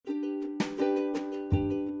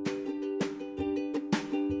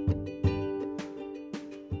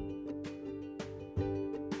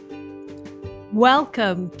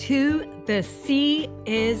Welcome to The Sea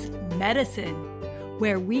is Medicine,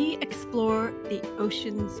 where we explore the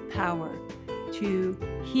ocean's power to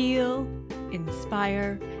heal,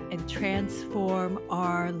 inspire, and transform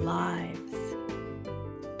our lives.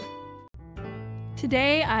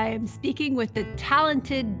 Today, I'm speaking with the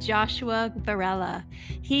talented Joshua Varela.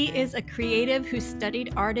 He is a creative who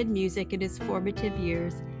studied art and music in his formative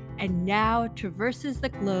years and now traverses the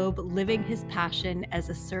globe living his passion as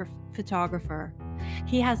a surf photographer.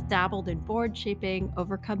 He has dabbled in board shaping,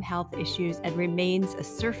 overcome health issues, and remains a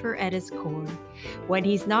surfer at his core. When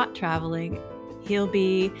he's not traveling, he'll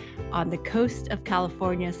be on the coast of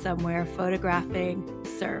California somewhere photographing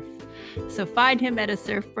surf. So find him at a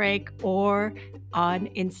surf break or on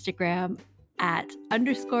Instagram at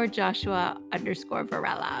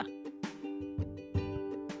 _Joshua_Varela.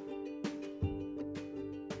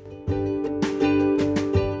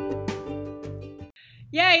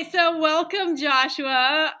 Yay, so welcome,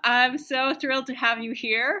 Joshua. I'm so thrilled to have you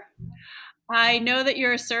here. I know that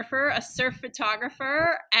you're a surfer, a surf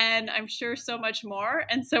photographer, and I'm sure so much more.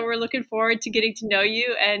 And so we're looking forward to getting to know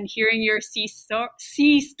you and hearing your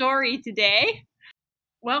sea story today.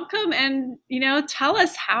 Welcome, and tell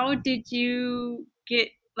us, how did you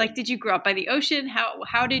did you grow up by the ocean?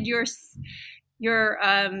 How did your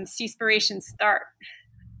seaspiration start?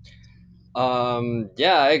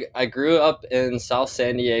 I grew up in South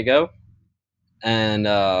San Diego, and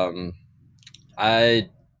I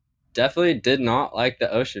definitely did not like the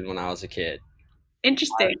ocean when I was a kid.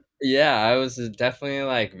 Interesting. I was definitely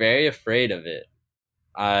like very afraid of it.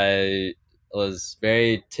 I was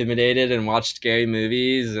very intimidated and watched scary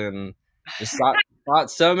movies and just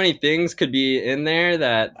thought so many things could be in there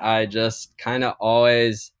that I just kind of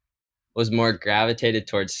always was more gravitated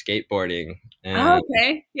towards skateboarding. Oh, And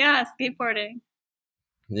okay. Yeah, skateboarding.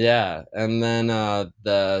 yeah, and then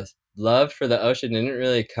the love for the ocean didn't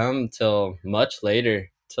really come till much later,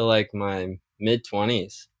 till like my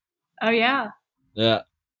mid-20s. Oh, yeah. Yeah.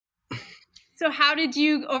 So how did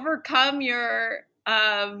you overcome your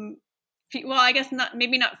well, I guess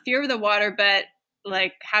maybe not fear of the water, but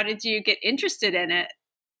like how did you get interested in it?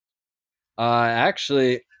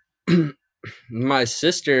 Actually, my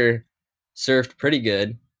sister surfed pretty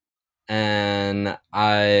good, and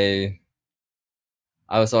I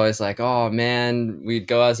was always like, "Oh man," we'd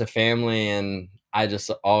go as a family, and I just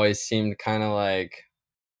always seemed kind of like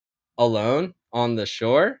alone on the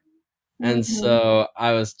shore. And Mm-hmm. so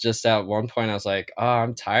I was just at one point, I was like, oh,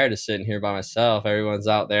 I'm tired of sitting here by myself. Everyone's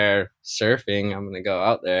out there surfing. I'm going to go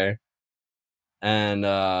out there. And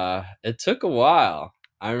it took a while.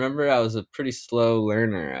 I remember I was a pretty slow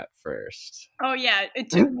learner at first. Oh yeah,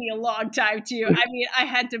 it took me a long time too. I mean, I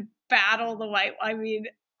had to battle the white. I mean,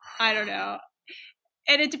 I don't know.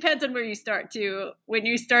 And it depends on where you start too. When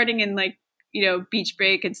you're starting in like, beach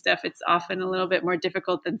break and stuff, it's often a little bit more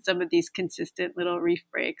difficult than some of these consistent little reef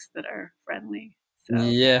breaks that are friendly. So,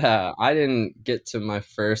 Yeah, I didn't get to my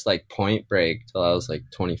first like point break till I was like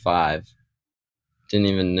 25. Didn't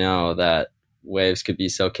even know that waves could be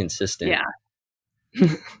so consistent. yeah.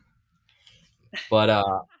 But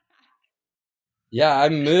yeah, I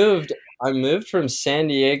moved from San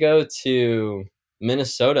Diego to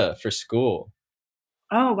Minnesota for school.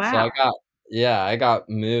 Oh, So wow. I got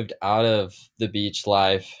moved out of the beach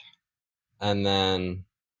life and then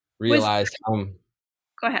Was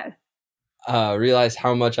Go ahead. realized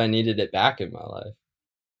how much I needed it back in my life.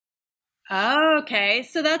 Oh, okay.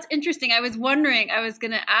 So that's interesting. I was wondering, I was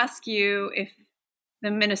going to ask you if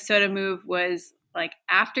the Minnesota move was like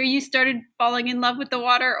after you started falling in love with the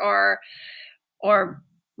water or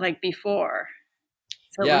like before.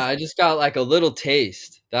 So it Yeah, was I just got like a little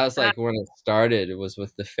taste. That was uh, like when it started. It was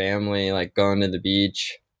with the family, like going to the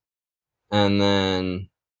beach. And then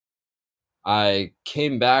I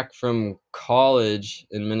came back from college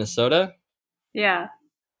in Minnesota yeah.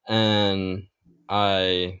 and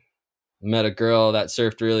I met a girl that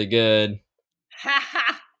surfed really good.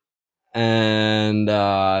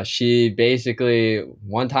 And she basically,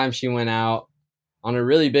 one time she went out on a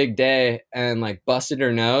really big day and like busted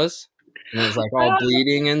her nose and it was like all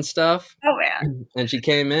bleeding and stuff. Oh man. And she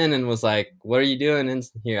came in and was like, "What are you doing in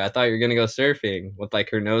here? I thought you were gonna go surfing," with like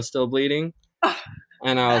her nose still bleeding.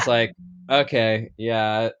 And I was like, "Okay,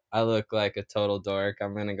 yeah, I look like a total dork.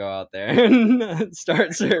 I'm gonna go out there and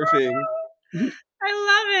start surfing." I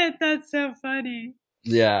love it. That's so funny.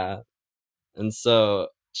 Yeah, and so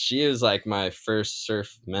she is like my first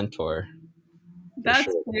surf mentor for That's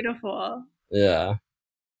sure. beautiful. Yeah,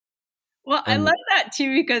 Well, I and love that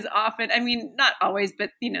too because often, I mean, not always,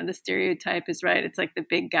 but the stereotype is right. It's like the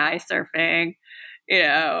big guy surfing, you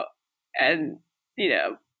know, and you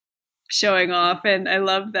know, showing off. And I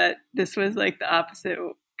love that this was like the opposite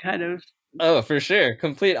kind of. Oh, for sure.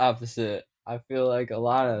 Complete opposite. I feel like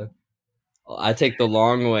I take the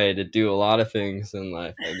long way to do a lot of things in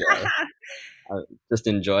life, I guess. I just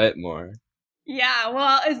enjoy it more. Yeah,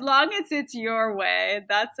 well, as long as it's your way,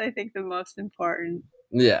 that's I think the most important.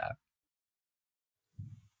 Yeah.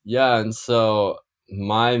 Yeah, and so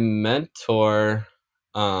my mentor,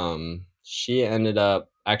 she ended up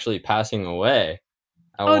actually passing away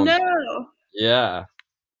at Oh one point. no. Yeah.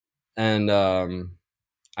 And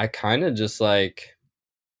I kind of just like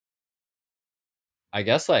I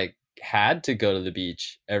guess like had to go to the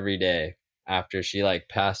beach every day after she like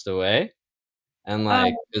passed away. And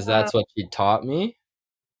like Oh cuz wow. that's what she taught me.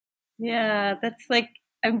 Yeah, that's like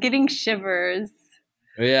I'm getting shivers.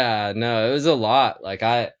 Yeah, no, it was a lot. Like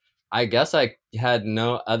I guess I had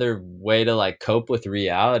no other way to like cope with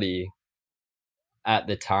reality at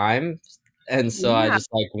the time. And so I Yeah, just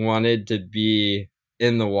like wanted to be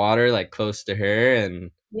in the water like close to her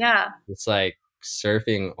and yeah. just like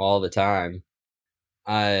surfing all the time.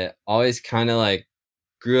 I always kind of like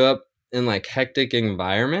grew up in like hectic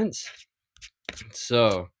environments.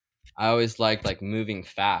 So I always liked like moving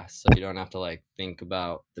fast so you don't have to like think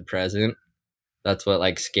about the present. That's what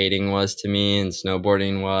like skating was to me and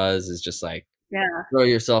snowboarding was is just like Yeah. throw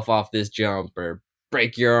yourself off this jump or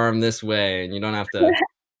break your arm this way and you don't have to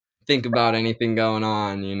think about anything going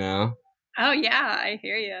on, you know? Oh yeah, I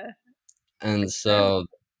hear you. For And sure. so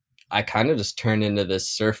I kind of just turned into this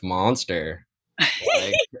surf monster.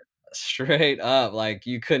 Like straight up, like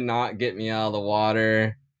you could not get me out of the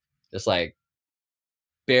water. Just like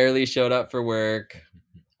barely showed up for work.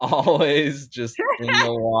 Always just in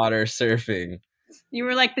the water surfing. You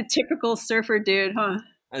were like the typical surfer dude, huh?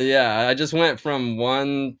 Yeah, I just went from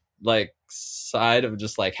one like side of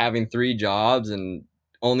just like having three jobs and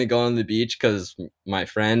only going to the beach because my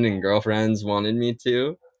friend and girlfriends wanted me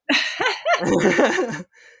to.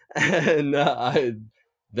 And I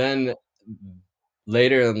then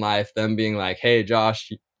later in life, them being like, "Hey,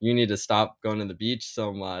 Josh, you need to stop going to the beach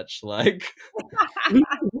so much. Like,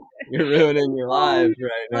 you're ruining your Oh, life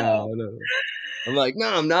right no. now." And I'm like, "No,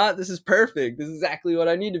 I'm not. This is perfect. This is exactly what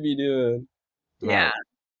I need to be doing." Yeah.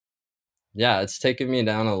 Yeah, it's taken me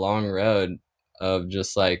down a long road of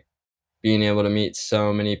just like being able to meet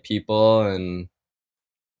so many people, and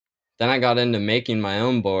then I got into making my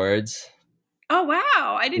own boards. Oh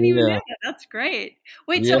wow, I didn't even know Yeah, that. That's great.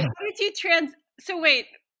 Wait, so yeah. how did you trans so wait,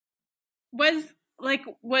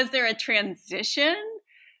 was there a transition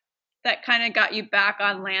that kind of got you back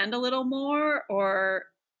on land a little more or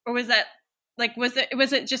was that like was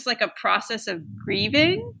it just like a process of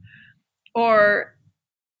grieving or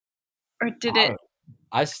or did it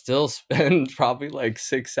I still spend probably like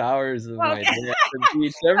 6 hours of my okay. day at the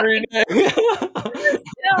beach every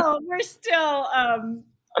we're still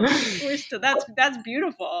we're still that's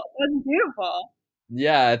beautiful. That's beautiful.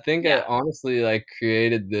 Yeah, I think Yeah. it honestly like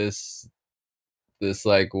created this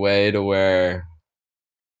like way to where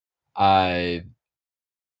I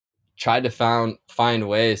tried to find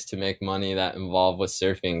ways to make money that involve with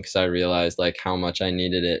surfing because I realized like how much I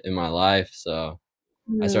needed it in my life. So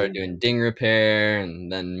I started Mm, doing ding repair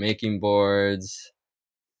and then making boards.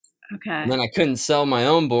 And okay. then I couldn't sell my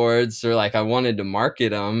own boards or like I wanted to market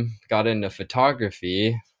them, got into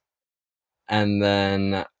photography, and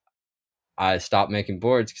then I stopped making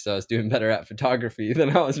boards because I was doing better at photography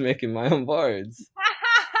than I was making my own boards.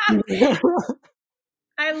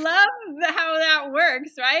 I love how that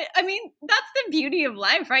works, right? I mean, that's the beauty of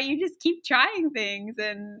life, right? You just keep trying things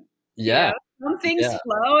and, Yeah, some things yeah,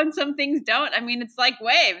 flow and some things don't. I mean, it's like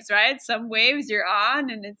waves, right? Some waves you're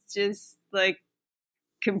on and it's just like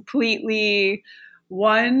completely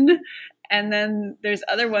one. And then there's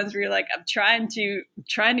other ones where you're like, I'm trying to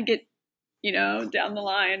get, down the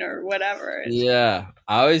line or whatever. It's yeah.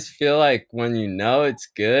 I always feel like when you know it's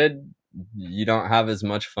good, you don't have as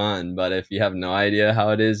much fun. But if you have no idea how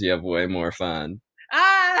it is, you have way more fun.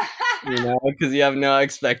 ah Because you have no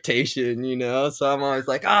expectation. So I'm always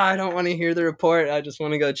like, I don't want to hear the report. I just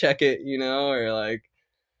want to go check it. Or like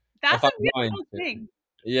if that's I'm a going beautiful to. thing.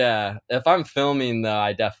 Yeah, if I'm filming though,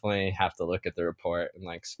 I definitely have to look at the report and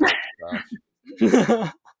like scope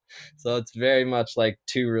stuff. So it's very much like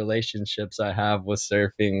two relationships I have with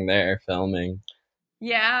surfing there, filming.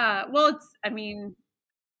 Yeah. Well, I mean,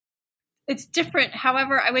 it's different.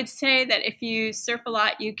 However, I would say that if you surf a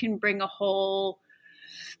lot, you can bring a whole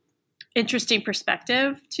interesting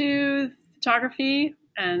perspective to photography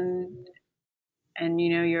and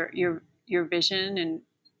your vision. And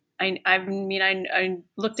I mean, I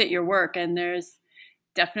looked at your work, and there's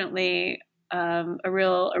definitely a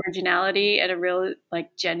real originality and a real like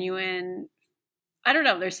genuine, I don't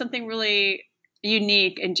know, there's something really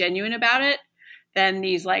unique and genuine about it than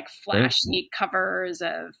these like Thank you. flashy covers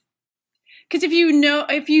of, because if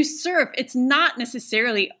you surf, it's not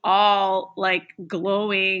necessarily all like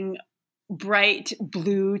glowing bright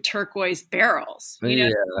blue turquoise barrels. Yeah,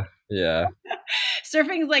 yeah,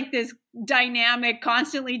 Surfing is like this dynamic,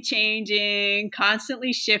 constantly changing,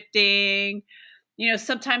 constantly shifting.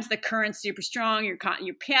 Sometimes the current's super strong. You're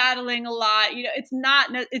paddling a lot. It's not.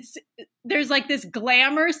 It's There's like this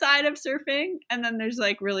glamour side of surfing, and then there's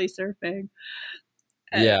like really surfing.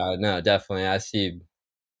 yeah. No, definitely. I see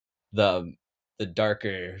the the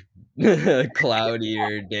darker,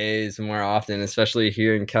 cloudier days more often, especially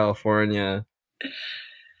here in California.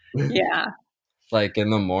 Yeah. Like in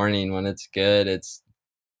the morning when it's good,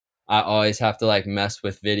 I always have to like mess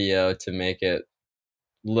with video to make it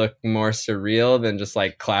look more surreal than just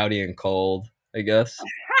like cloudy and cold, I guess.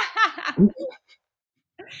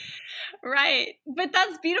 Right, but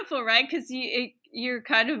that's beautiful, right? Because you're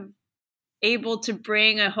kind of able to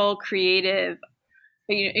bring a whole creative,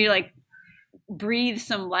 you like breathe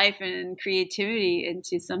some life and creativity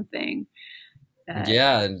into something that.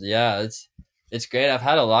 Yeah, yeah, it's great. I've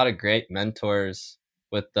had a lot of great mentors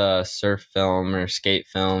with the surf film or skate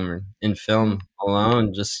film or in film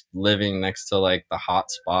alone, just living next to like the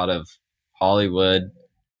hot spot of Hollywood.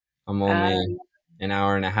 I'm only an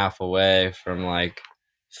hour and a half away from like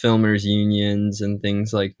filmers unions and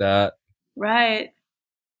things like that. Right.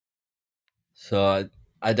 So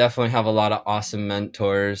I definitely have a lot of awesome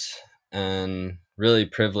mentors and really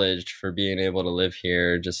privileged for being able to live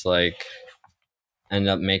here. Just like end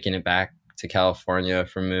up making it back to California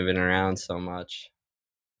from moving around so much.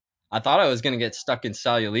 I thought I was going to get stuck in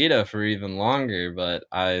Sayulita for even longer, but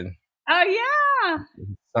I Oh yeah.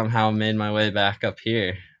 somehow made my way back up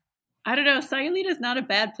here. I don't know. Sayulita is not a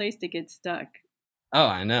bad place to get stuck. Oh,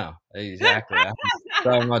 I know. Exactly. I had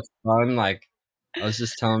so much fun. Like, I was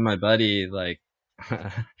just telling my buddy, like,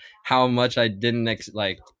 how much I didn't,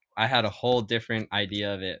 like, I had a whole different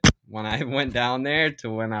idea of it when I went down there to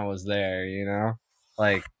when I was there, you know?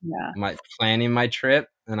 Like, Yeah. my planning my trip,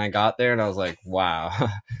 and I got there and I was like, wow,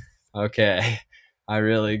 okay, I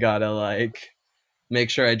really gotta, like, make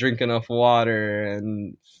sure I drink enough water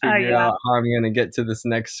and Oh figure yeah. out how I'm gonna get to this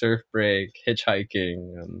next surf break,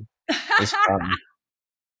 hitchhiking, and it was fun.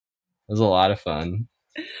 It was a lot of fun.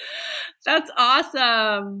 That's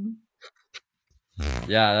awesome.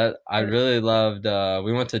 Yeah, I really loved.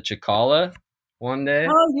 We went to Chicala one day.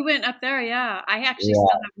 Oh, you went up there, yeah. I actually Yeah,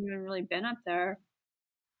 still haven't even really been up there.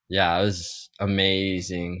 yeah, it was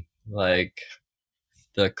amazing. Like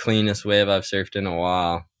the cleanest wave I've surfed in a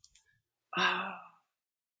while. Oh,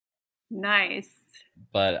 nice.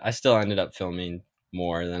 But I still ended up filming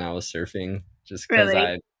more than I was surfing, just because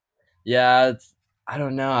Really? yeah, I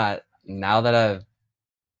don't know. Now that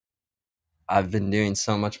I've been doing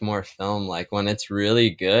so much more film, like when it's really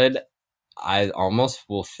good, I almost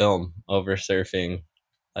will film over surfing,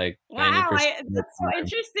 like Wow, 90% of the that's so time.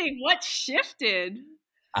 interesting. What shifted?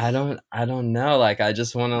 I don't know. Like I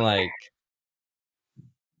just want to like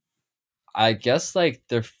I guess like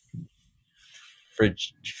the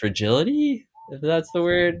fragility, if that's the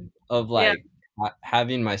word, of Yeah, like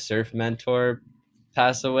having my surf mentor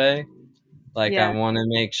pass away. Like I yeah. want to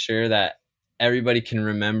make sure that everybody can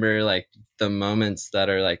remember like the moments that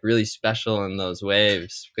are like really special in those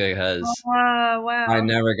waves because Oh, I wow.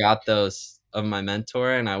 never got those of my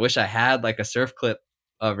mentor and I wish I had like a surf clip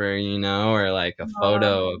of her, or like a Oh,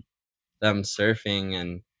 photo of them surfing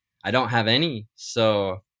and I don't have any.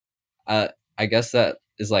 So uh, I guess that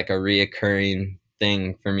is like a reoccurring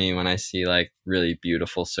thing for me when I see like really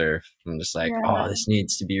beautiful surf. I'm just like, yeah. oh, this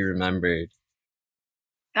needs to be remembered.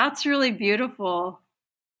 That's really beautiful.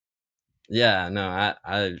 Yeah, no,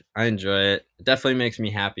 I enjoy it. It definitely makes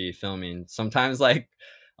me happy filming. Sometimes like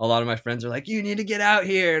a lot of my friends are like, you need to get out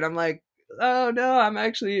here, and I'm like, oh no,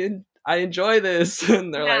 I enjoy this,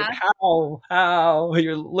 and they're like, Yeah, how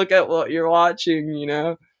you look at what you're watching.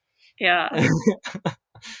 yeah.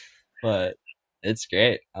 But it's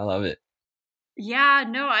great. I love it. Yeah,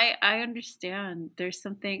 no, I understand. There's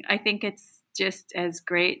something, I think it's just as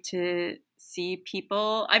great to see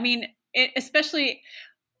people. I mean, especially,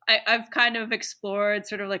 I've kind of explored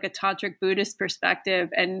sort of like a tantric Buddhist perspective,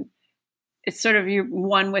 and it's sort of you're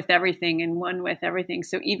one with everything and one with everything.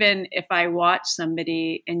 So even if I watch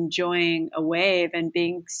somebody enjoying a wave and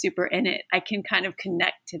being super in it, I can kind of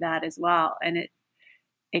connect to that as well. And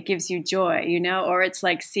it gives you joy, or it's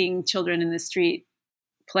like seeing children in the street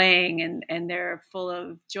playing and they're full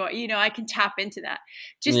of joy. You know, I can tap into that.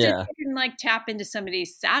 Just as Yeah. you can like tap into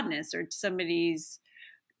somebody's sadness or somebody's,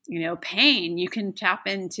 you know, pain, you can tap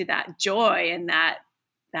into that joy and that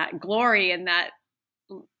glory and that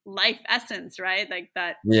life essence, right? Like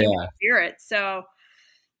that human Yeah. spirit. So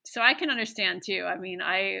I can understand too. I mean,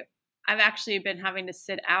 I've actually been having to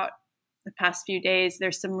sit out the past few days.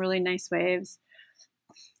 There's some really nice waves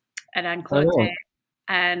at Anclote, Oh,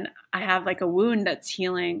 and I have like a wound that's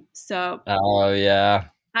healing. So oh yeah.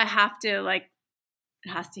 I have to like, it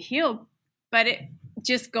has to heal. But it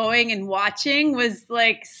just going and watching was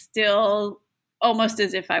like still almost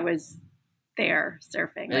as if I was there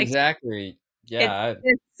surfing. Like Exactly. it's Yeah.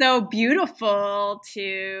 it's so beautiful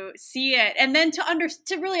to see it and then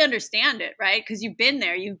to really understand it, right? Because you've been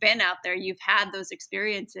there, you've been out there, you've had those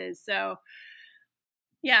experiences. So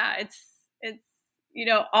yeah, it's you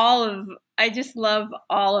know, all of I just love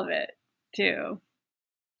all of it too.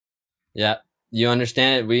 Yeah. You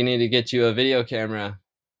understand it. We need to get you a video camera.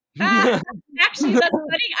 Ah, actually, that's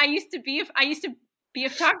funny. I used to be a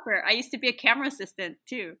photographer. I used to be a camera assistant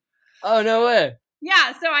too. Oh, no way.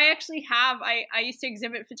 Yeah, so I actually have. I used to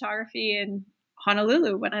exhibit photography in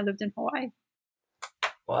Honolulu when I lived in Hawaii.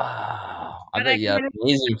 Wow. I But bet I you have kind of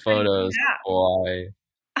amazing photos. yeah. Boy.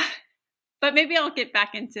 But maybe I'll get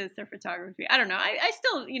back into surf photography. I don't know. I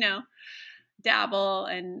still, you know, dabble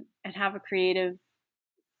and have a creative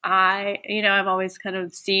eye. You know, I'm always kind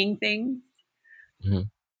of seeing things. Mhm.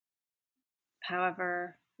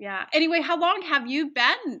 However, yeah. Anyway, how long have you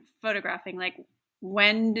been photographing? Like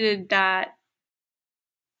when did that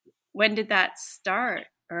start?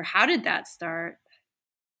 Or how did that start?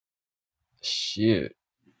 Shoot.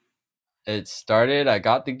 It started, I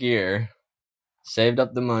got the gear, saved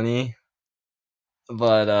up the money,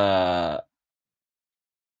 but I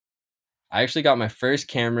actually got my first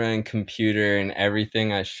camera and computer and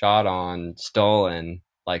everything I shot on stolen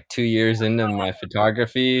like 2 years into my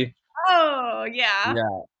photography. Oh, yeah.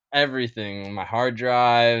 Yeah, everything, my hard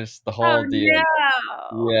drives, the Oh whole deal.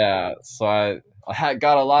 no. Yeah, so I had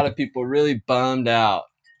got a lot of people really bummed out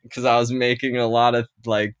because I was making a lot of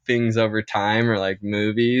like things over time or like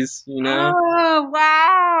movies, you know? Oh,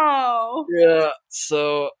 wow. Yeah,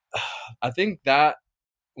 so I think that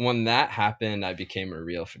when that happened, I became a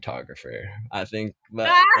real photographer. I think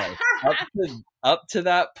that like up to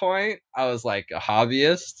that point, I was like a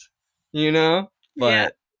hobbyist, you know? Yeah.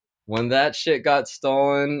 But when that shit got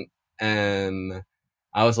stolen and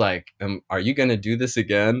I was like, are you gonna do this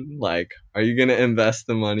again? Like, are you gonna invest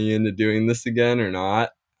the money into doing this again or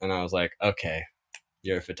not? And I was like, okay,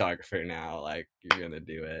 you're a photographer now. Like, you're gonna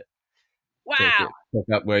do it. Wow.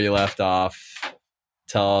 Pick up where you left off.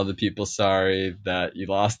 Tell all the people sorry that you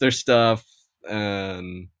lost their stuff,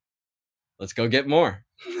 and let's go get more.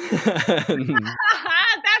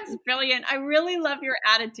 That's brilliant. I really love your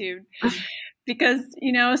attitude because,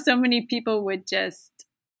 you know, so many people would just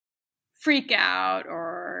freak out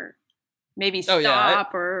or maybe Oh yeah,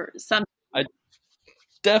 stop or something. I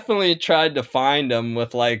definitely tried to find them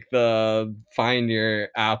with like the find your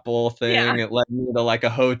Apple Yeah. thing. It led me to like a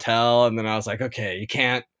hotel, and then I was like, okay, you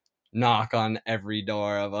can't knock on every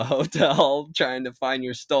door of a hotel trying to find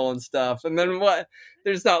your stolen stuff. And then what?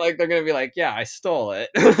 There's not like they're gonna be like, yeah, I stole it.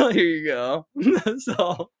 Here you go.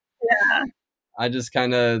 So Yeah. I just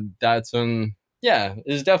kind of that's when yeah,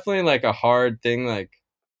 it's definitely like a hard thing. Like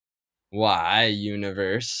why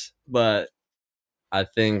universe, but I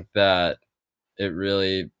think that it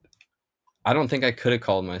really I don't think I could have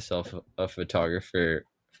called myself a photographer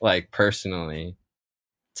like personally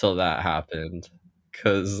till that happened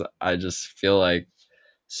cuz I just feel like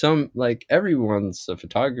some like everyone's a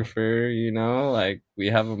photographer, you know, like we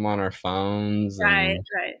have them on our phones Right. and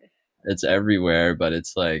Right. it's everywhere, but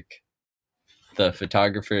it's like the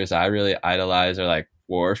photographers I really idolize are like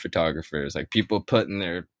war photographers, like people putting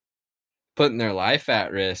their life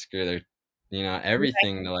at risk or their you know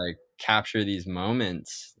everything to like capture these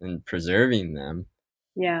moments and preserving them.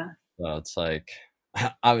 Yeah. So it's like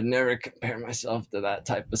I would never compare myself to that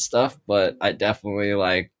type of stuff, but I definitely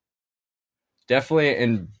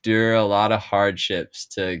endure a lot of hardships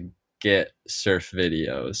to get surf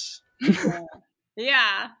videos. Yeah.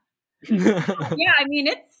 Yeah. Yeah. I mean,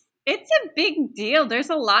 it's a big deal. There's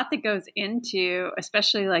a lot that goes into,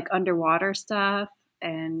 especially like underwater stuff. Oh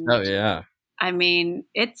And yeah. I mean,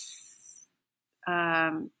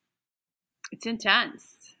 um, it's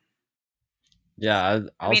intense. Yeah,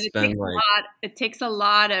 I I'll mean, it spend takes a like lot. It takes a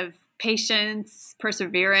lot of patience,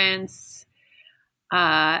 perseverance,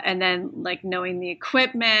 and then like knowing the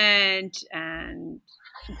equipment and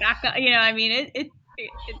backup. You know, I mean,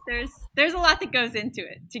 there's a lot that goes into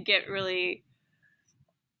it to get really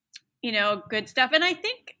good stuff. And I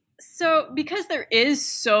think so because there is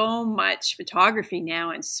so much photography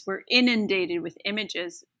now and we're inundated with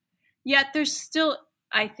images, yet there's still,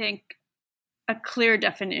 I think, a clear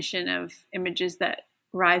definition of images that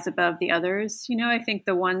rise above the others. I think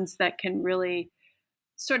the ones that can really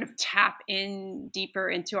sort of tap in deeper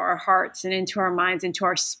into our hearts and into our minds, into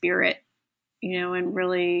our spirit, and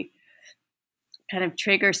really kind of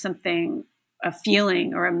trigger something, a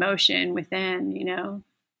feeling or emotion within,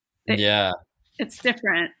 Yeah. it's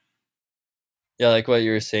different. Yeah, like what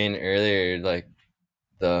you were saying earlier, like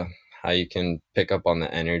the how you can pick up on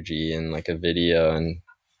the energy in like a video and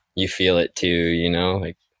you feel it too,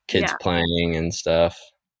 like kids Yeah. playing and stuff.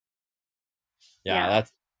 Yeah, Yeah.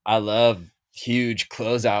 I love huge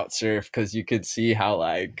closeout surf because you could see how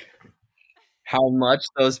much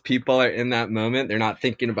those people are in that moment. They're not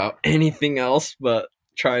thinking about anything else but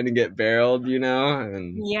trying to get barreled,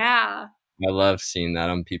 and Yeah. I love seeing that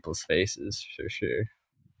on people's faces for sure.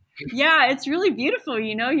 Yeah, it's really beautiful,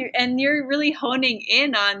 you're really honing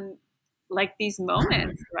in on like these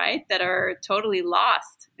moments, right? That are totally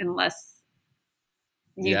lost unless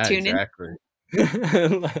you Yeah, tune in. exactly.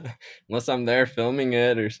 Unless I'm there filming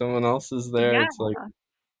it or someone else is there, Yeah. it's like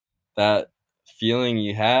that feeling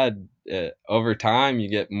you had over time. You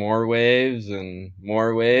get more waves and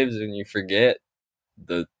you forget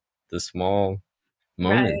the small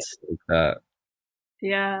Right. moments like that.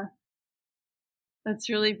 Yeah. That's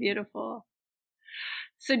really beautiful.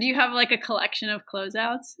 So do you have like a collection of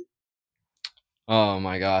closeouts? Oh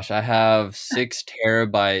my gosh, I have 6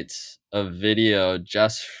 terabytes of video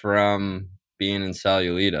just from being in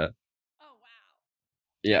Saluita. Oh, wow.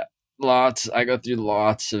 Yeah, lots. I go through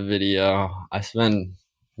lots of video. I spend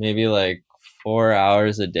maybe like 4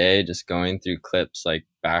 hours a day just going through clips, like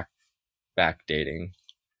backdating.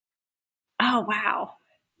 Oh, wow.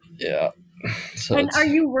 Yeah. So And are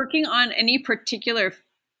it's you working on any particular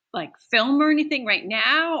like film or anything right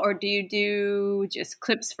now, or do you do just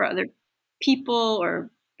clips for other people or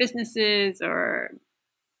businesses or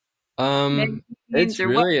um magazines it's or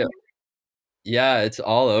what? really yeah, it's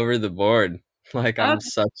all over the board. Like I'm Okay.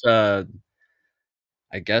 such a,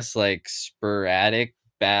 I guess, like sporadic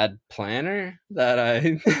bad planner that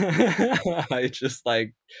I I just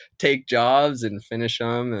like take jobs and finish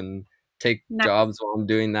them and take Nice. jobs while I'm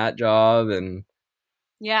doing that job and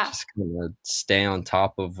Yeah. just kind of stay on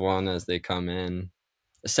top of one as they come in.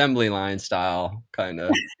 Assembly line style, kind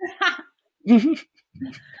of.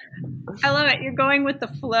 I love it. You're going with the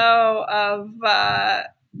flow of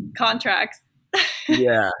contracts.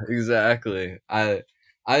 Yeah, exactly. I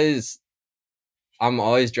just, I'm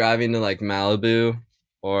always driving to like Malibu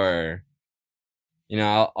or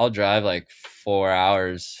I'll drive like 4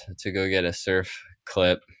 hours to go get a surf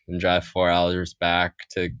clip and drive 4 hours back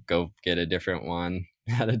to go get a different one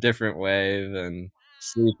at a different wave and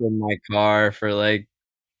sleep in my car for like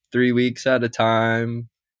 3 weeks at a time.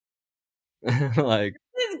 Like,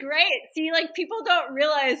 This is great. See, like people don't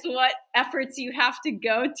realize what efforts you have to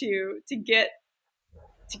go to get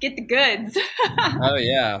the goods. oh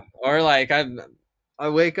yeah. Or like I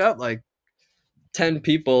wake up like 10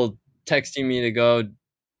 people texting me to go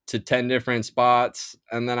to 10 different spots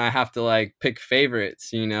and then I have to like pick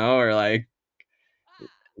favorites, or like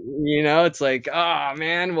it's like, oh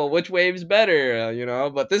man, well, which wave's better,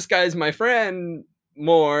 but this guy's my friend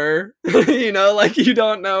more, like you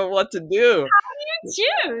don't know what to do.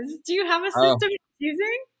 Choose. Do you have a Oh, system you're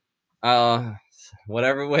using? uh,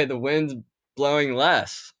 whatever way the wind's blowing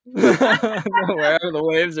less, wherever the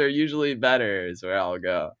waves are usually better is where I'll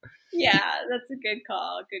go. Yeah, that's a good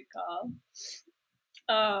call. Good call.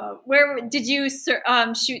 Where did you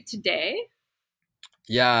shoot today?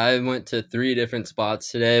 Yeah, I went to 3 different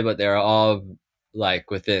spots today, but they're all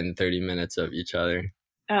like within 30 minutes of each other.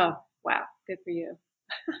 Oh, wow. Good for you.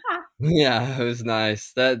 Yeah, it was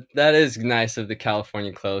nice. That is nice of the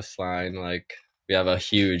California coastline. Like we have a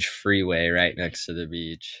huge freeway right next to the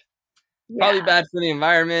beach. Probably Yeah. bad for the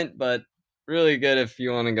environment, but really good if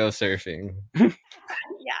you want to go surfing.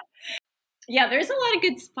 Yeah. Yeah, there's a lot of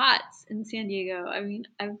good spots in San Diego. I mean,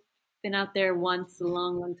 I've been out there once a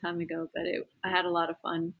long, long time ago, but I had a lot of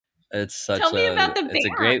fun. Tell me about the It's a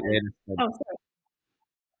band. great way to spend. Oh, sorry.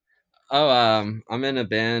 Oh, I'm in a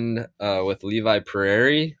band with Levi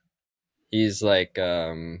Prairie. He's like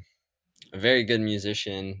a very good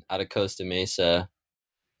musician out of Costa Mesa,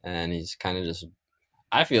 and he's kind of just,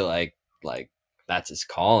 I feel like that's his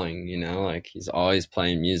calling, like he's always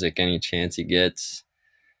playing music any chance he gets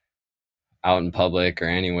out in public or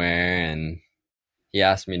anywhere. And he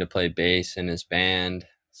asked me to play bass in his band,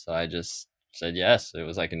 so I just said yes. It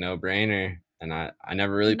was like a no-brainer, and I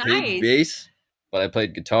never really played Nice. bass, but I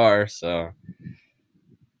played guitar, so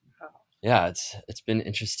yeah, it's been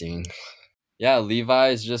interesting. Yeah, Levi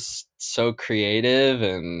is just so creative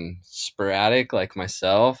and sporadic like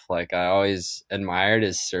myself. Like I always admired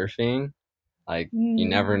his surfing. Like you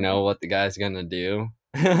never know what the guy's gonna do,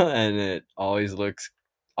 and it always looks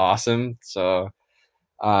awesome. So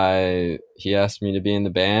I he asked me to be in the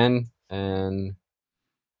band, and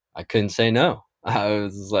I couldn't say no. I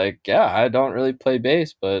was like, yeah, I don't really play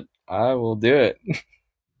bass, but I will do it.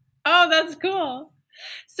 Oh, that's cool.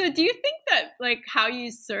 So, do you think that like how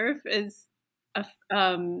you surf is a,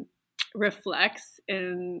 reflects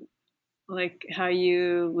in like how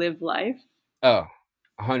you live life? Oh,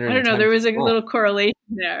 I don't know. There was a 110%. little correlation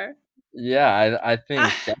there. Yeah, I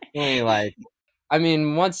think definitely like I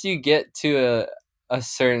mean, once you get to a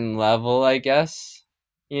certain level, I guess,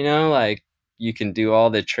 like you can do all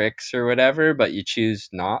the tricks or whatever, but you choose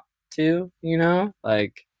not to,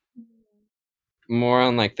 like more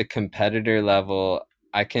on like the competitor level.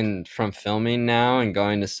 I can from filming now and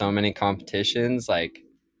going to so many competitions, like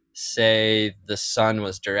say the sun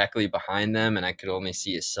was directly behind them and I could only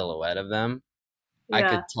see a silhouette of them, I Yeah.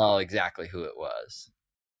 could tell exactly who it was.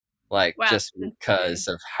 Like Wow. just Interesting. because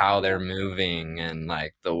of how Yeah. they're moving and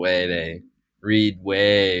like the way they read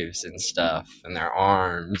waves and stuff and their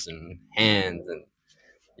arms and hands. And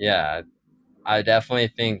yeah, I definitely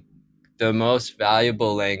think the most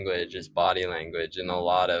valuable language is body language in a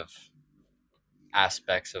lot of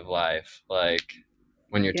aspects of life. Like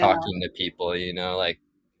when you're Yeah. talking to people, like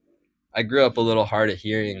I grew up a little hard of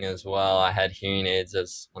hearing as well. I had hearing aids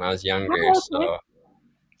as when I was younger, Oh, okay. so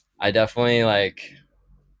I definitely like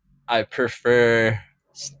I prefer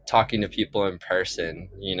talking to people in person,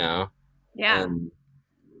 Yeah. and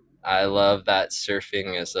I love that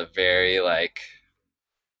surfing is a very like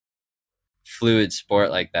fluid sport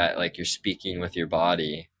like that. Like you're speaking with your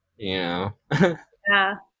body, you know?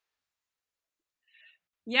 Yeah.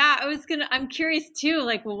 Yeah, I'm curious too,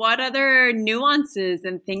 like what other nuances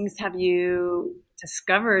and things have you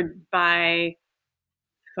discovered by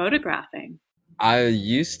photographing? I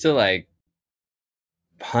used to like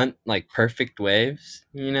hunt like perfect waves,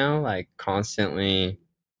 like constantly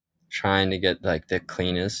trying to get like the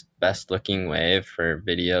cleanest, best looking wave for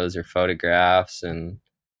videos or photographs. And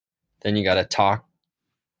then you got to talk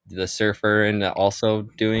the surfer into also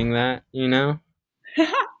doing that,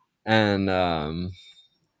 and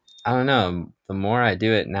I don't know. The more I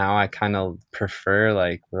do it now, I kind of prefer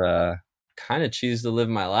like the kind of choose to live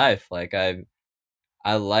my life. Like I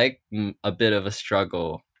like a bit of a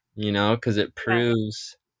struggle, because Right.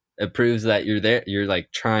 it proves that you're there. You're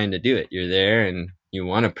like trying to do it. You're there, and you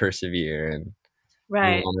want to persevere, and you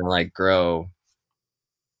Right. want to like grow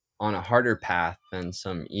on a harder path than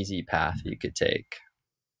some easy path you could take.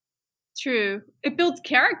 True. It builds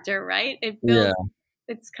character, right? Yeah.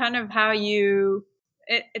 It's kind of how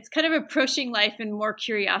it's kind of approaching life in more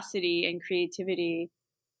curiosity and creativity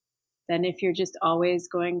than if you're just always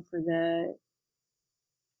going for the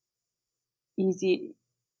easy.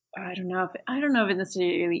 I don't know if it's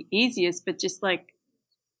necessarily easiest, but just like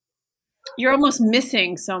you're almost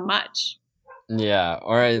missing so much. Yeah.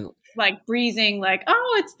 Or Like breezing, like,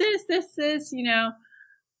 oh, it's this,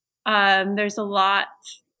 there's a lot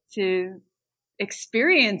to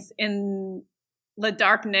experience in the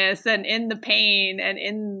darkness and in the pain and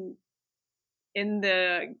in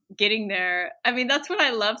the getting there. I mean, that's what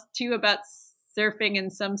I love too about surfing in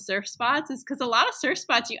some surf spots is because a lot of surf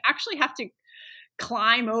spots you actually have to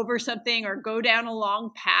climb over something or go down a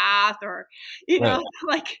long path or right.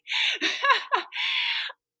 like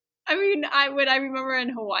I mean, I remember in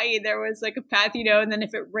Hawaii there was like a path, and then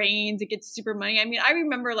if it rains, it gets super muddy. I mean, I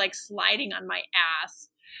remember like sliding on my ass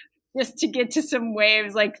just to get to some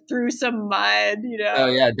waves, like through some mud. Oh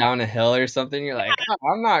yeah, down a hill or something. You're like, "Oh,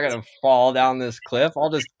 I'm not gonna fall down this cliff. I'll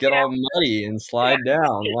just get all muddy and Yeah, slide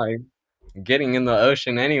down. Like getting in the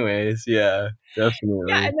ocean anyways. Yeah,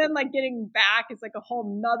 yeah, definitely. and then like getting back is like a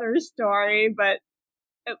whole nother story, but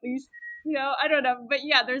at least I don't know, but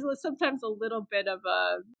yeah, there's sometimes a little bit of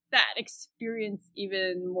that experience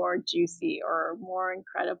even more juicy or more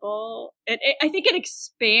incredible. I think it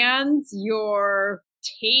expands your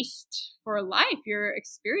taste for life, your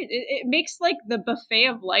experience. It makes like the buffet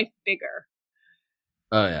of life bigger.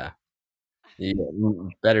 Oh yeah. Yeah,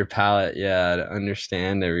 better palate, yeah, to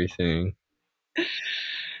understand everything.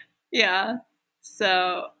 Yeah.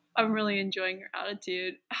 So I'm really enjoying your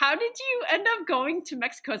attitude. How did you end up going to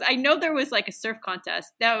Mexico? I know there was like a surf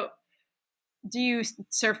contest. Now, do you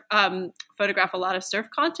photograph a lot of surf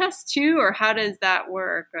contests too, or how does that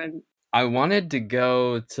work? I wanted to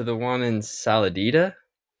go to the one in Saladita,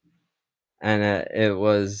 and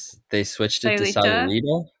they switched it to Sayulita?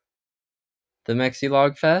 Sayulita, the Mexi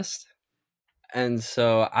Log Fest. And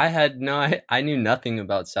so I knew nothing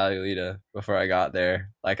about Saludita before I got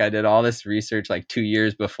there. Like I did all this research like 2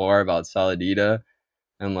 years before about Saludita,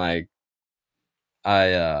 and like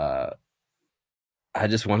I uh I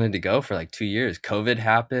just wanted to go for like 2 years. COVID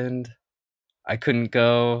happened. I couldn't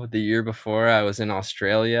go the year before. I was in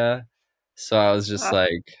Australia. So I was just Oh,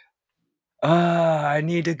 like, I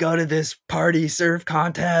need to go to this party surf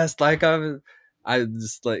contest. I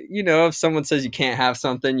just like, if someone says you can't have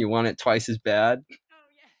something, you want it twice as bad.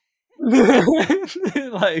 yeah.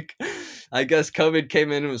 Like, I guess COVID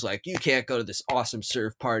came in and was like, you can't go to this awesome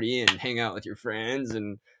surf party and hang out with your friends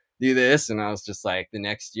and do this. And I was just like, the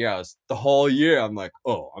next year, the whole year, I'm like,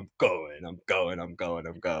 oh, I'm going, I'm going, I'm going,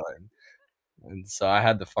 I'm going. And so I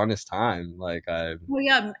had the funnest time. Well,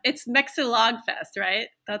 yeah, it's Mexilog Fest, right?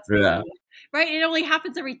 That's the one. Yeah, Right? It only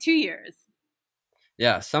happens every 2 years.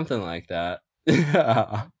 yeah, something like that.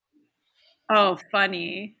 Yeah. Oh,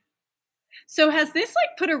 funny. So has this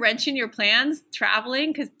like put a wrench in your plans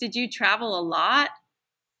traveling? Because did you travel a lot?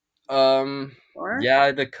 Or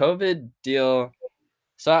Yeah, the COVID deal.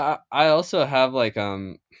 So I also have like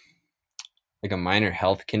a minor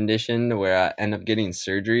health condition where I end up getting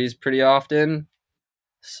surgeries pretty often.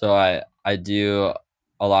 So I do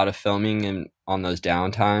a lot of filming and on those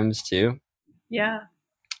downtimes too. yeah.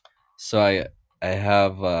 So I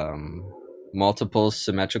have multiple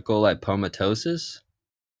symmetrical lipomatosis.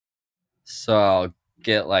 So I'll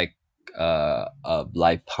get like a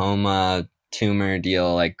lipoma tumor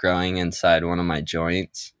deal like growing inside one of my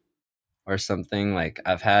joints or something. Like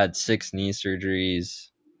I've had 6 knee surgeries,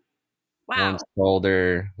 one Wow.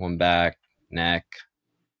 shoulder, one back, neck.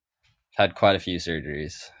 Had quite a few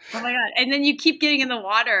surgeries. Oh my God. And then you keep getting in the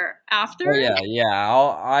water Oh after? yeah, yeah.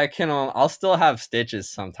 I'll still have stitches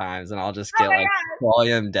sometimes, and I'll just Oh get my like God.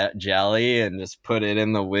 petroleum jelly and just put it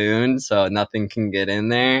in the wound so nothing can get in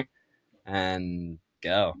there and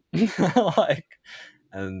go. Like,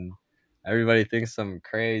 and everybody thinks I'm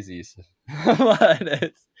crazy,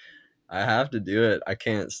 but I have to do it. I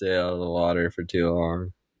can't stay out of the water for too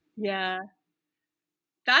long. Yeah.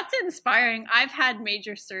 That's inspiring. I've had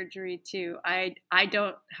major surgery too. I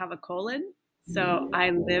don't have a colon, so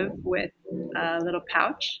I live with a little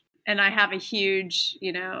pouch, and I have a huge,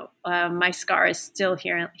 my scar is still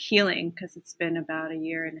healing because it's been about a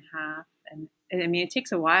year and a half, and I mean it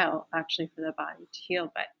takes a while actually for the body to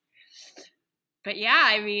heal, but yeah,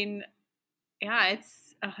 I mean, yeah,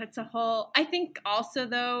 it's a whole. I think also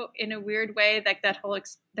though, in a weird way, like the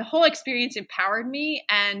whole experience empowered me,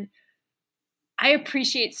 and I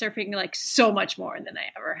appreciate surfing like so much more than I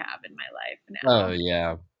ever have in my life Oh now.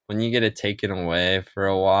 yeah, when you get it taken away for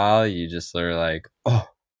a while, you just are like, oh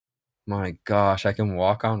my gosh, I can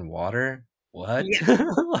walk on water. What? Yeah,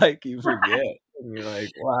 Like you forget. And you're like,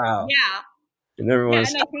 wow. yeah, You never yeah. want to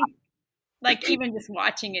And I stop. think like even just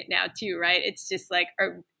watching it now too, right? It's just like,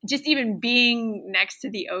 or just even being next to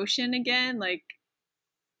the ocean again, like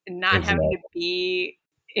not having Exactly. to be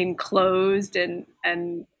enclosed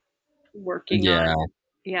and working Yeah. on.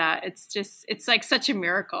 Yeah, it's like such a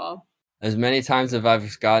miracle. As many times as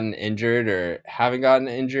I've gotten injured or haven't gotten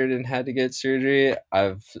injured and had to get surgery,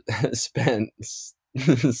 I've spent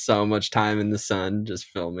so much time in the sun just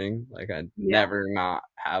filming. Like I Yeah. never not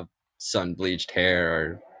have sun bleached hair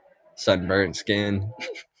or sunburnt skin.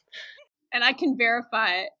 And I can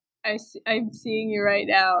verify it. I'm seeing you right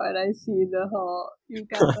now, and I see the whole. You've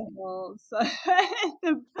got the whole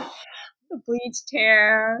the, the bleached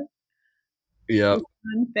hair, the Yep.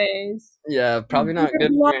 sun face. Yeah, probably not You're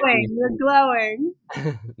good for any. glowing. You're glowing.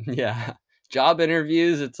 Yeah. Job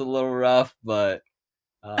interviews, it's a little rough, but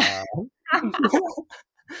uh,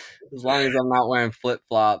 as long as I'm not wearing flip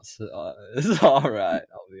flops, it's all right.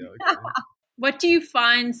 I'll be okay. What do you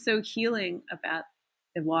find so healing about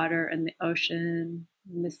the water and the ocean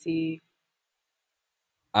and the sea?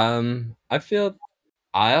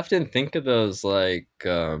 I often think of those like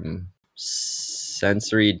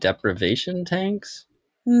sensory deprivation tanks,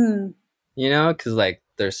 Hmm. because like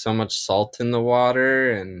there's so much salt in the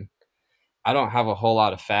water, and I don't have a whole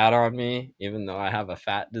lot of fat on me, even though I have a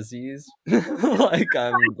fat disease. Like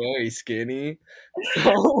I'm very skinny,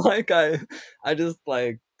 so like I just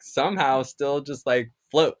like somehow still just like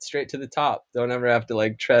float straight to the top. Don't ever have to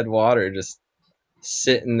like tread water. Just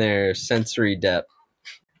sit in there, sensory depth,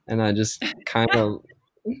 and I just kind of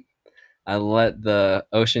I let the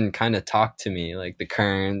ocean kind of talk to me, like the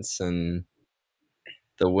currents and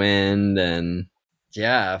the wind, and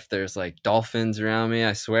yeah, if there's like dolphins around me,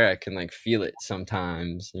 I swear I can like feel it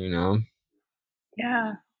sometimes.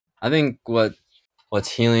 Yeah. I think what what's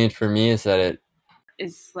healing for me is that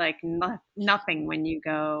Is like nothing when you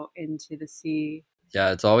go into the sea.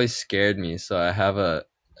 yeah, it's always scared me. So I have a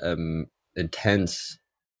intense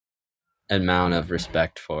amount of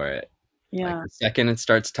respect for it. Like Yeah. the second it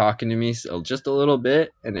starts talking to me so just a little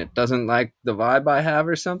bit and it doesn't like the vibe I have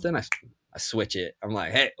or something, I switch it. I'm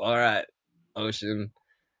like, hey, all right, ocean,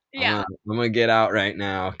 Yeah. I'm gonna get out right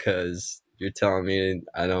now because you're telling me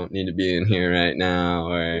I don't need to be in here right now,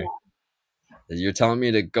 or you're telling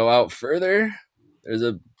me to go out further. There's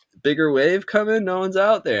a bigger wave coming. No one's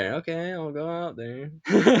out there. Okay, I'll go out there.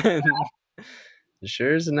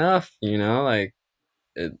 Sure as enough, like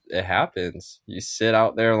it happens. You sit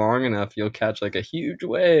out there long enough, you'll catch like a huge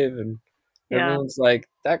wave, and Yeah. everyone's like,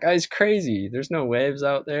 "That guy's crazy." There's no waves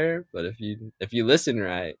out there, but if you listen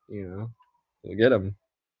right, you'll get them.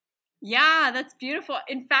 Yeah, that's beautiful.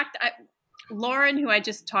 In fact, Lauren, who I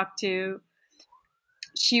just talked to,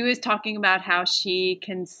 she was talking about how she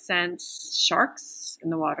can sense sharks in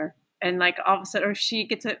the water. And like all of a sudden, or she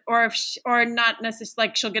gets it, or if she, or not necessarily,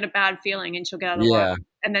 like she'll get a bad feeling and she'll get out of the water, Yeah.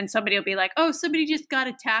 and then somebody will be like, "Oh, somebody just got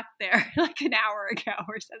attacked there like an hour ago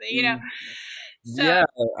or something." So Yeah,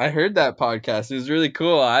 I heard that podcast. It was really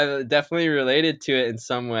cool. I definitely related to it in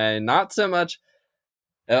some way. Not so much.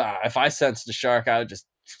 If I sensed a shark, I would just.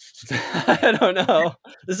 I don't know.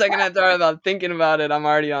 The second I thought about thinking about it, I'm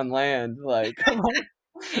already on land. Like, come on.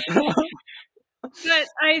 but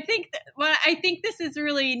I think this is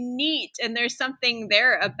really neat, and there's something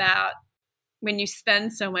there about when you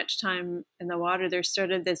spend so much time in the water. There's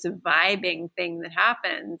sort of this vibing thing that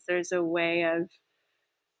happens. There's a way of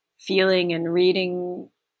feeling and reading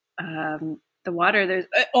the water. There's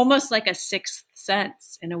almost like a sixth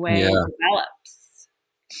sense in a way Yeah. develops.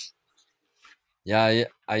 Yeah,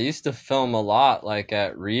 I used to film a lot, like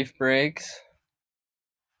at reef breaks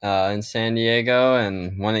in San Diego,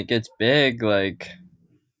 and when it gets big, like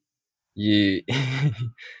you,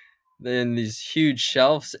 then these huge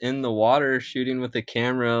shelves in the water, shooting with the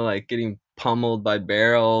camera, like getting pummeled by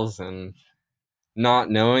barrels, and not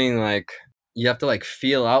knowing, like you have to like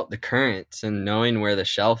feel out the currents and knowing where the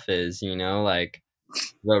shelf is, like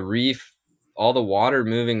the reef, all the water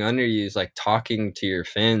moving under you is like talking to your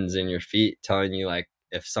fins and your feet, telling you like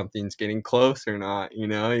if something's getting close or not.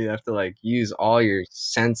 You have to like use all your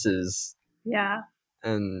senses, Yeah.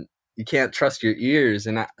 and you can't trust your ears.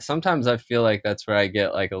 And sometimes I feel like that's where I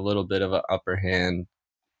get like a little bit of an upper hand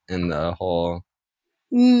in the whole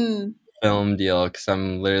Mm. film deal, because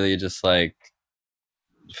I'm literally just like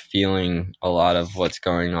feeling a lot of what's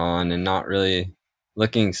going on and not really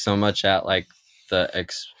looking so much at like the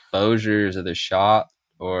exposures of the shot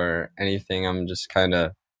or anything. I'm just kind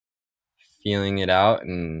of feeling it out,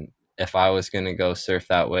 and if I was going to go surf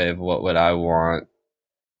that wave, what would I want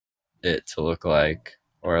it to look like?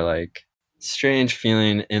 Or like strange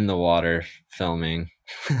feeling in the water filming.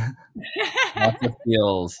 Lots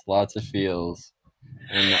of feels,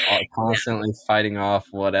 and constantly fighting off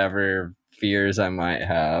whatever fears I might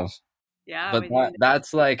have. Yeah, But when you're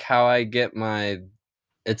that's like how I get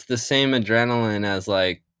it's the same adrenaline as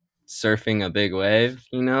like surfing a big wave,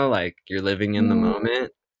 like you're living in the mm,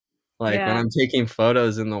 moment. Like when yeah, I'm taking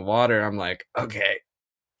photos in the water, I'm like, okay,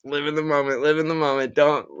 live in the moment, live in the moment.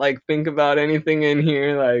 Don't like think about anything in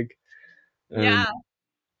here. Like, and yeah.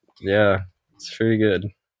 yeah, it's pretty good.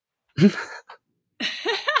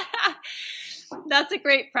 That's a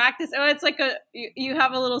great practice. Oh, it's like you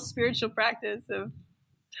have a little spiritual practice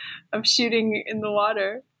of shooting in the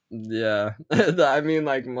water. Yeah. I mean,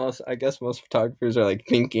 like I guess most photographers are like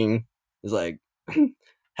thinking is like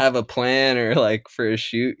have a plan or like for a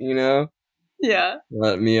shoot. Yeah.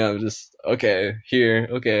 Let me just okay, here,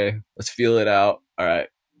 okay, let's feel it out. All right,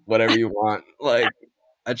 whatever you want. Like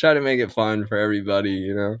I try to make it fun for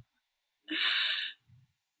everybody.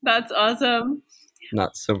 That's awesome.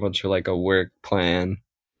 Not so much like a work plan.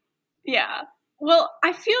 Yeah. Well,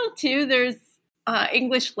 I feel too there's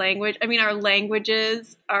English language. I mean, our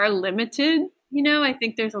languages are limited. I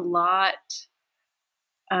think there's a lot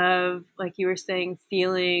of, like you were saying,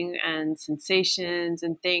 feeling and sensations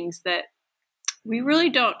and things that we really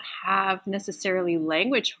don't have necessarily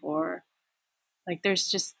language for. Like, there's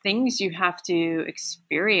just things you have to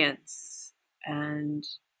experience. And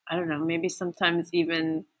I don't know, maybe sometimes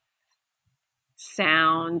even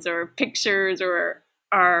sounds or pictures or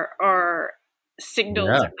signals,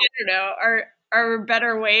 Yeah, I don't know, are a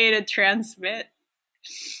better way to transmit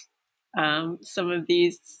some of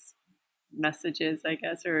these messages, I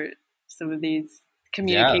guess, or some of these yeah.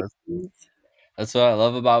 communications. That's what I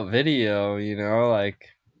love about video. Like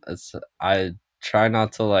I try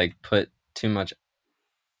not to like put too much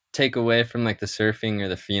take away from like the surfing or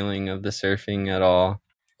the feeling of the surfing at all.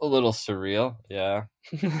 A little surreal, yeah.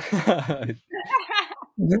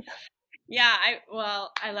 Yeah,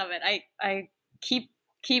 I love it. I keep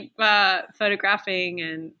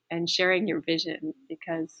photographing and sharing your vision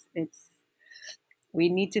because we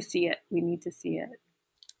need to see it. We need to see it.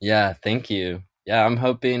 Yeah, thank you. Yeah, I'm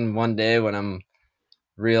hoping one day when I'm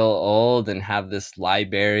real old and have this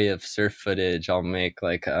library of surf footage, I'll make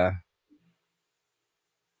like an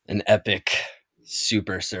epic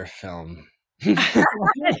super surf film. The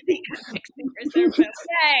epic super surf film.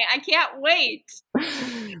 Yay! I can't wait.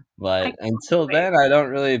 But until then, I don't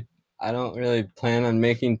really plan on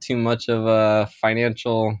making too much of a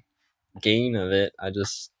financial gain of it. I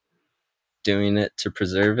just doing it to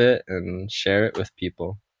preserve it and share it with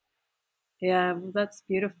people. Yeah, well, that's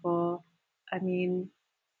beautiful. I mean,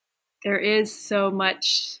 there is so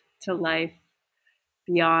much to life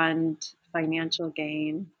beyond financial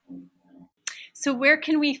gain. So, where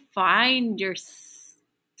can we find your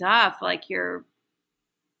stuff, like your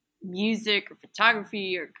music or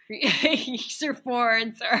photography or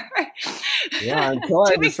surfboards or Yeah, until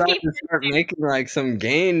I to decide escape? to start making like some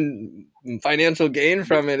financial gain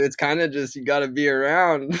from it, it's kind of just you got to be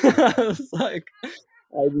around. It's like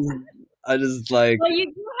I just like Well, you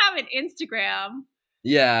do have an Instagram.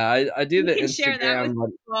 yeah, I do You the can share that with Instagram, but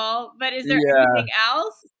people. But is there yeah, anything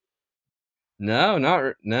else? no,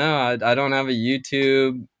 I don't have a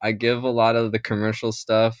YouTube. I give a lot of the commercial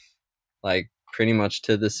stuff like pretty much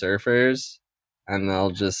to the surfers, and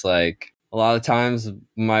they'll just like a lot of times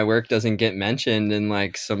my work doesn't get mentioned in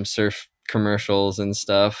like some surf commercials and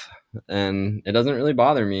stuff, and it doesn't really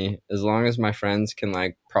bother me as long as my friends can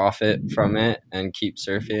like profit from it and keep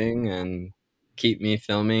surfing and keep me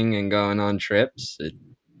filming and going on trips.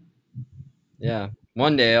 Yeah,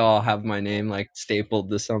 one day I'll have my name like stapled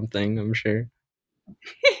to something, I'm sure.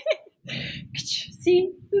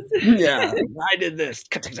 See? Yeah, I did this.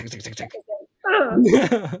 Oh,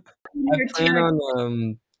 I you're plan tearing.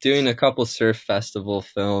 on doing a couple surf festival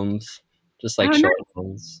films, just Oh, like short nice.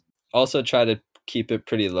 ones. Also, try to keep it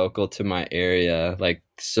pretty local to my area, like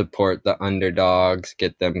support the underdogs,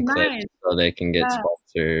 get them clips Nice. so they can get Yeah.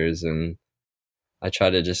 sponsors, and I try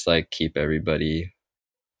to just like keep everybody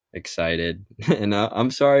excited. And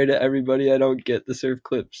I'm sorry to everybody I don't get the surf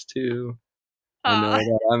clips too. I know Aw.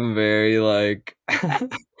 that I'm very like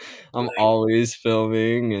I'm always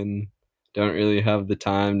filming and don't really have the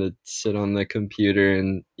time to sit on the computer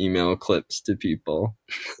and email clips to people.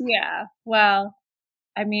 Yeah. Well,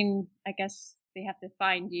 I mean, I guess they have to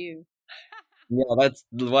find you. Yeah, that's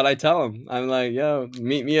what I tell them. I'm like, yo,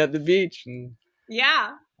 meet me at the beach and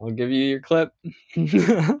Yeah, I'll give you your clip.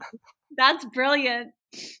 that's brilliant.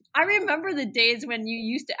 I remember the days when you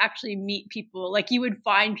used to actually meet people. Like you would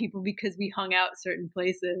find people because we hung out certain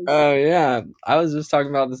places. Oh yeah, I was just talking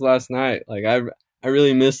about this last night. Like I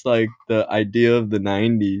really miss like the idea of the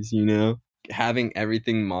 90s, you know? Having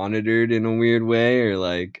everything monitored in a weird way or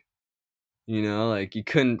like like you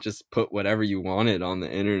couldn't just put whatever you wanted on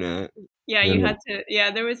the internet. Yeah, you And had to.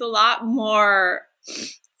 Yeah, there was a lot more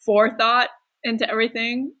forethought into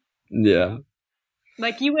everything. yeah.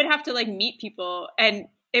 Like you would have to like meet people and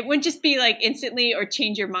it wouldn't just be like instantly or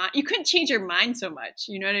change your mind. You couldn't change your mind so much.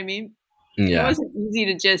 You know what I mean? It Yeah. wasn't easy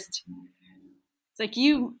to just, it's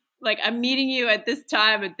like I'm meeting you at this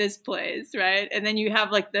time at this place, right? And then you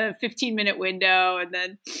have like the 15-minute window and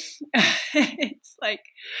then it's like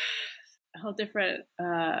a whole different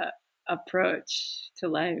approach to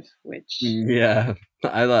life, which, Yeah.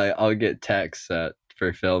 I'll get texts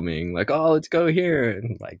for filming like, "Oh, let's go here."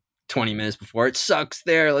 And like 20 minutes before, "It sucks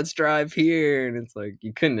there. Let's drive here." And it's like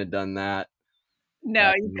you couldn't have done that no,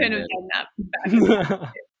 back you in couldn't have the done that back in the day.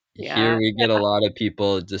 day. Yeah. Here we get a lot of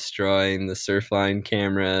people destroying the Surfline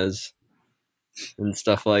cameras and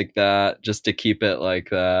stuff like that just to keep it like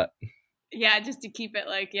that. Yeah, just to keep it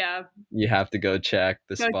like, yeah, You have to go check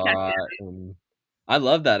the go check spot, it. and I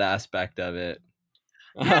love that aspect of it.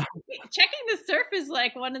 Yeah, checking the surf is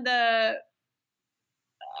like one of the.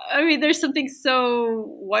 I mean, there's something so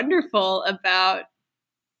wonderful about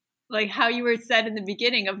like how you were said in the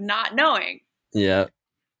beginning of not knowing. Yeah,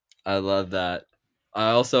 I love that.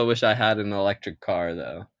 I also wish I had an electric car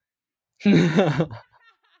though.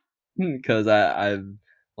 Because I'm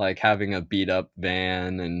like having a beat up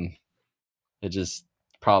van and it just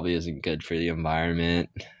probably isn't good for the environment.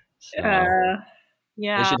 So they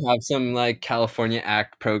Yeah, should have some like California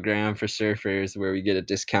Act program for surfers where we get a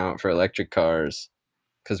discount for electric cars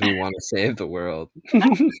because we want to save the world.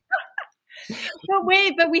 but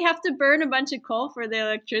wait, but we have to burn a bunch of coal for the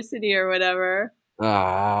electricity or whatever.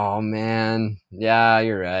 Oh man, yeah,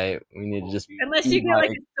 you're right. We need to just Unless you get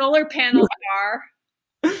like e-bike. a solar panel car.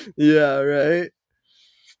 Yeah, right.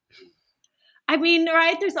 I mean,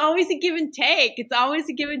 right? There's always a give and take. It's always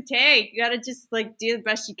a give and take. You got to just like do the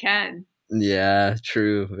best you can. Yeah,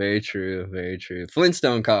 true. Very true. Very true.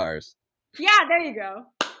 Flintstone cars. Yeah, there you go.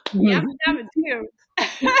 You have to have it too.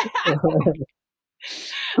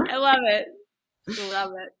 I love it. I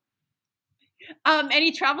love it.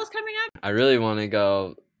 Any travels coming up? I really want to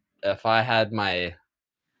go. If I had my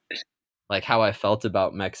like how I felt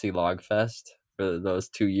about Mexi Log Fest for those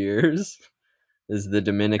 2 years is the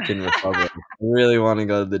Dominican Republic. I really want to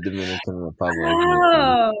go to the Dominican Republic.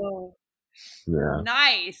 Oh, Yeah.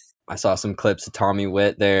 nice. I saw some clips of Tommy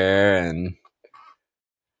Witt there and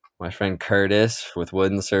my friend Curtis with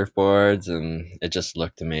wooden surfboards, and it just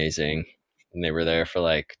looked amazing. And they were there for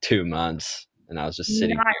like 2 months, and I was just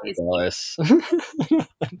sitting there Nice. jealous.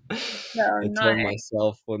 So I told nice.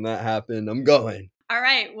 myself when that happened, I'm going. All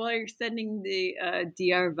right. Well, you're sending the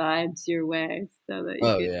DR vibes your way so that you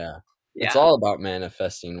Oh can. yeah. It's Yeah. all about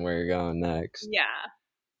manifesting where you're going next. Yeah.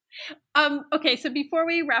 Okay. So before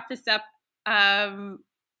we wrap this up,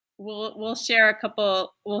 we'll share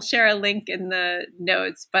a link in the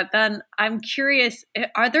notes. But then I'm curious: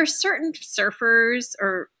 are there certain surfers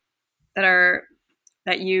or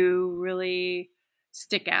that you really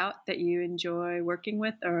stick out that you enjoy working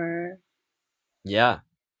with, or Yeah.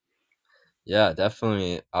 Yeah,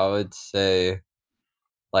 definitely. I would say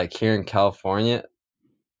like here in California,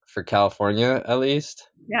 for California at least,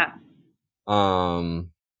 yeah.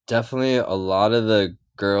 um definitely a lot of the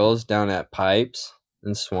girls down at Pipes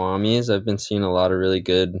and Swamis. I've been seeing a lot of really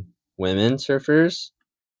good women surfers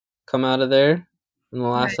come out of there in the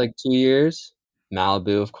last Right. like 2 years.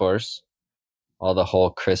 Malibu, of course. All the whole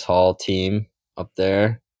Chris Hall team up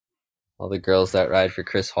there. All the girls that ride for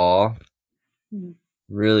Chris Hall. Mhm.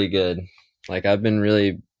 Really good. Like I've been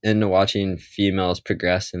really into watching females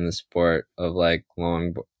progress in the sport of like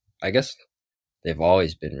I guess they've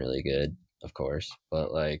always been really good, of course,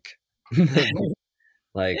 but like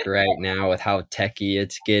like right now with how techy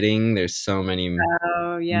it's getting, there's so many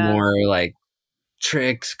Oh yeah. more like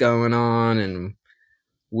tricks going on and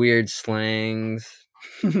weird slangs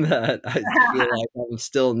that I feel like I'm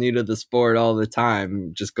still new to the sport all the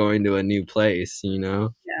time, just going to a new place, you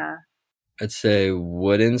know? Yeah. I'd say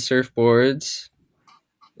wooden surfboards.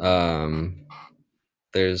 Um,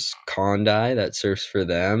 there's Kondi that surfs for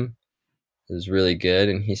them. Is really good,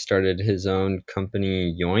 and he started his own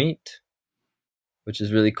company, Yoint, which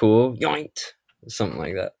is really cool. Yoint, something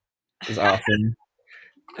like that. It's awesome,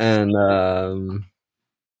 and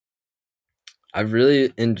I've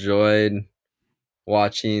really enjoyed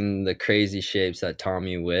watching the crazy shapes that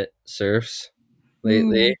Tommy Witt surfs Mm.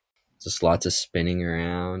 lately. Just lots of spinning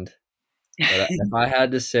around. But if I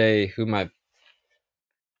had to say who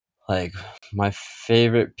like my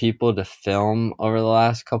favorite people to film over the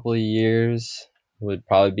last couple of years would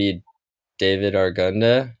probably be David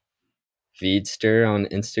Argunda, Veedster on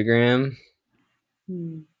Instagram.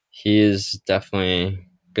 Mm. He is definitely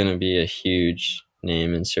gonna be a huge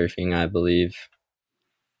name in surfing, I believe,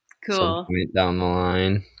 some Cool. point down the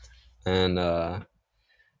line. And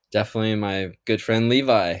definitely my good friend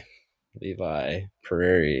Levi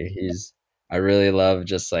Prairie. I really love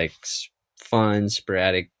just like fun,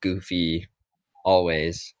 sporadic, goofy,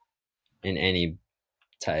 always in any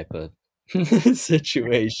type of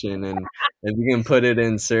situation. And if you can put it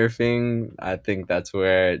in surfing, I think that's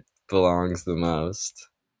where it belongs the most.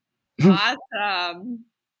 Awesome.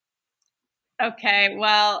 Okay.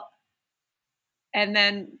 Well, and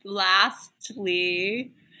then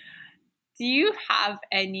lastly, do you have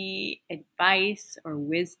any advice or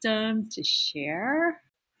wisdom to share?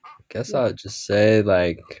 Guess I would just say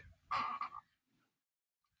like,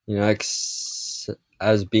 like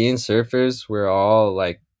as being surfers, we're all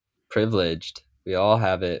like privileged. We all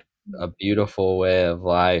have a beautiful way of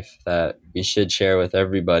life that we should share with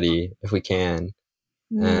everybody if we can.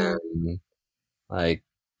 Mm. And like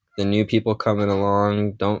the new people coming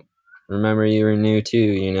along, don't remember you were new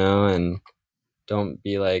too, and don't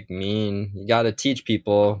be like mean. You got to teach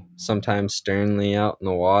people sometimes sternly out in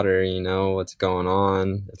the water, what's going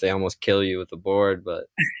on if they almost kill you with the board, but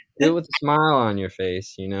do it with a smile on your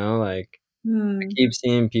face, like I Mm. keep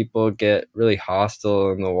seeing people get really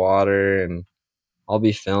hostile in the water, and I'll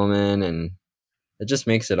be filming and it just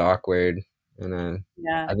makes it awkward. And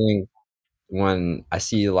Yeah. I think when I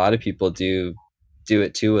see a lot of people do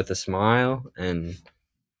it too with a smile and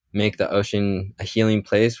make the ocean a healing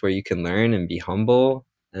place where you can learn and be humble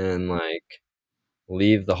and like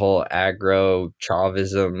leave the whole aggro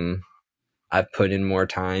Chauvism I've put in more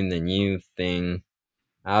time than you thing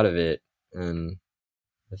out of it. And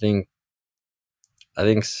I think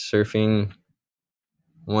surfing,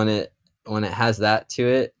 when it has that to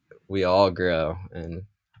it, we all grow. And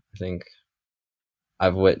I think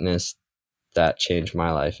I've witnessed that change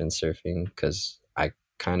my life in surfing, because I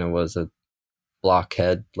kind of was a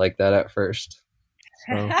blockhead like that at first.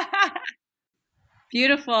 So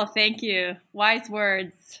Beautiful. Thank you. Wise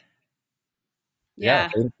words. yeah, Yeah.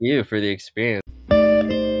 thank you for the experience.